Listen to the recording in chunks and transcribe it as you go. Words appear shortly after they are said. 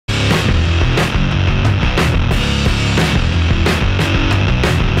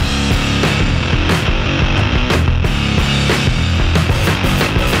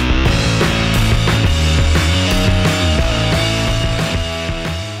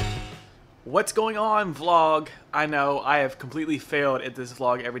What's going on, vlog? I know I have completely failed at this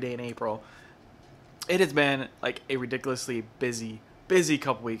vlog every day in April. It has been like a ridiculously busy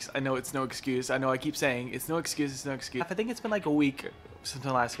couple weeks. I know it's no excuse. I know I keep saying it's no excuse, it's no excuse. I think it's been like a week since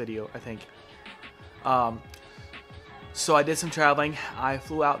my last video, I think. So I did some traveling. I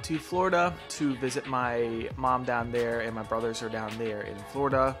flew out to Florida to visit my mom down there, and my brothers are down there in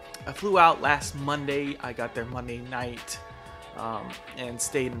Florida. I flew out last Monday. I got there Monday night. And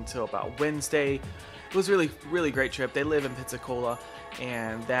stayed until about Wednesday. It was really great trip. They live in Pensacola,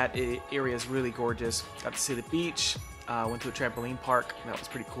 and that area is really gorgeous. Got to see the beach. Went to a trampoline park. That was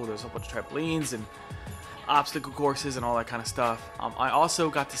pretty cool. There was a whole bunch of trampolines and obstacle courses and all that kind of stuff. I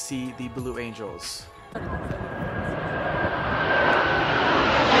also got to see the Blue Angels.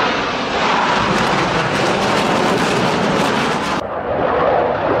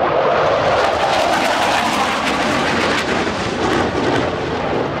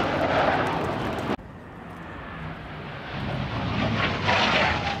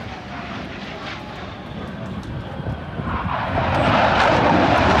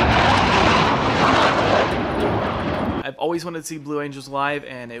 Always wanted to see Blue Angels live,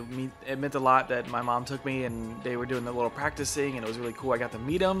 and it meant a lot that my mom took me and they were doing a little practicing, and it was really cool. I got to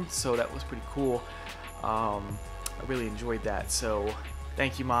meet them, so that was pretty cool. I really enjoyed that, so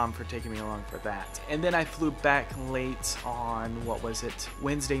thank you, Mom, for taking me along for that. And then I flew back late on, what was it,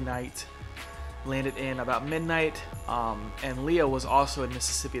 Wednesday night. Landed in about midnight, and Leah was also in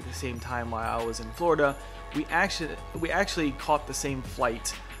Mississippi at the same time while I was in Florida. We actually caught the same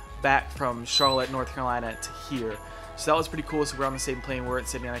flight back from Charlotte, North Carolina to here. So that was pretty cool. So we're on the same plane. We weren't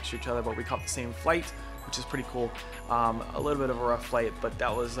sitting next to each other, but we caught the same flight, which is pretty cool. A little bit of a rough flight, but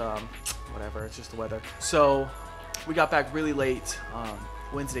that was whatever. It's just the weather. So we got back really late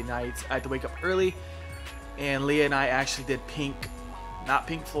Wednesday night. I had to wake up early, and Leah and I actually did Pink, not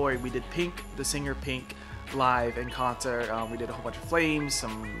Pink Floyd. We did Pink, the singer Pink, live in concert. We did a whole bunch of flames,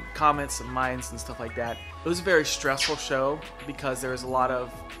 some comments, some mines, and stuff like that. It was a very stressful show because there was a lot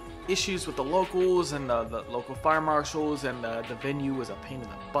of issues with the locals and the local fire marshals, and the venue was a pain in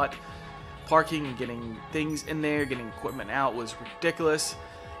the butt. Parking and getting things in there, getting equipment out was ridiculous.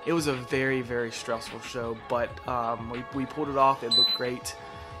 It was a very stressful show, but we pulled it off. It looked great,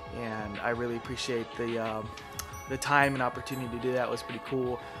 and I really appreciate the time and opportunity to do that. It was pretty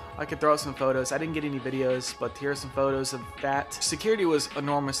cool. I could throw out some photos. I didn't get any videos, but here are some photos of that. Security was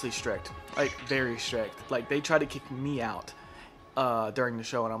enormously strict, like very strict. Like they tried to kick me out during the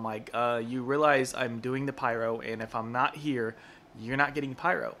show, and I'm like, you realize I'm doing the pyro, and if I'm not here, you're not getting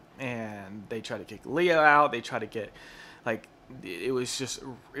pyro. And they try to kick Leah out. They try to get, like, it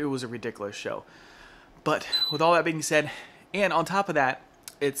was a ridiculous show. But with all that being said, and on top of that,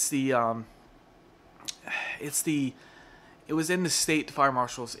 it was in the state fire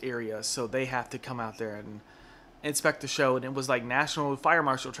marshal's area, so they have to come out there and inspect the show. And it was like National Fire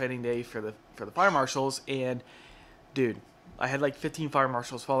Marshal Training Day for the fire marshals, and dude, I had like 15 fire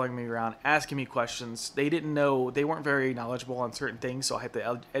marshals following me around, asking me questions. They didn't know, they weren't very knowledgeable on certain things, so I had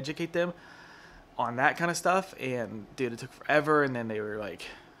to educate them on that kind of stuff. And dude, it took forever, and then they were like,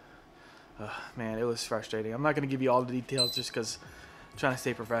 man, it was frustrating. I'm not going to give you all the details just because I'm trying to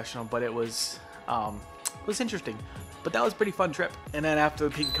stay professional, but it was interesting. But that was a pretty fun trip. And then after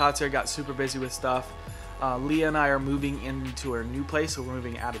the Pink concert, got super busy with stuff. Leah and I are moving into our new place, so we're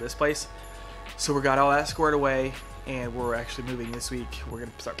moving out of this place. So we got all that squared away, and we're actually moving this week. We're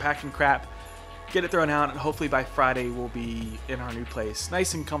going to start packing crap, get it thrown out, and hopefully by Friday we'll be in our new place.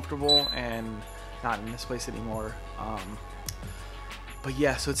 Nice and comfortable, and not in this place anymore. But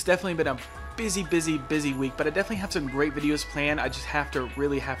yeah, so it's definitely been a busy week, but I definitely have some great videos planned. I just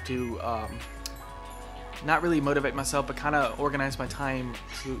really have to not really motivate myself, but kind of organize my time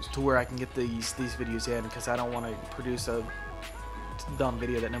to where I can get these videos in, because I don't want to produce a dumb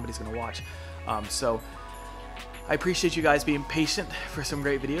video that nobody's going to watch. So I appreciate you guys being patient for some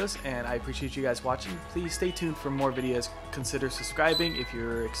great videos, and I appreciate you guys watching. Please stay tuned for more videos. Consider subscribing if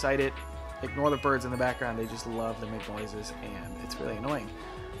you're excited. Ignore the birds in the background. They just love to make noises, and it's really annoying.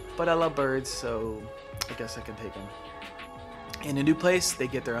 But I love birds, so I guess I can take them. In a new place, they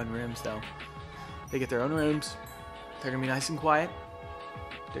get their own rooms, though. They get their own rooms. They're gonna be nice and quiet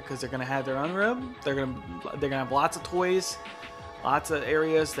because they're gonna have their own room. They're gonna have lots of toys, lots of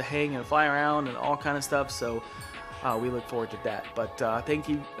areas to hang and fly around, and all kind of stuff. So we look forward to that. But thank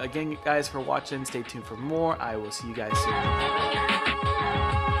you again, guys, for watching. Stay tuned for more. I will see you guys soon.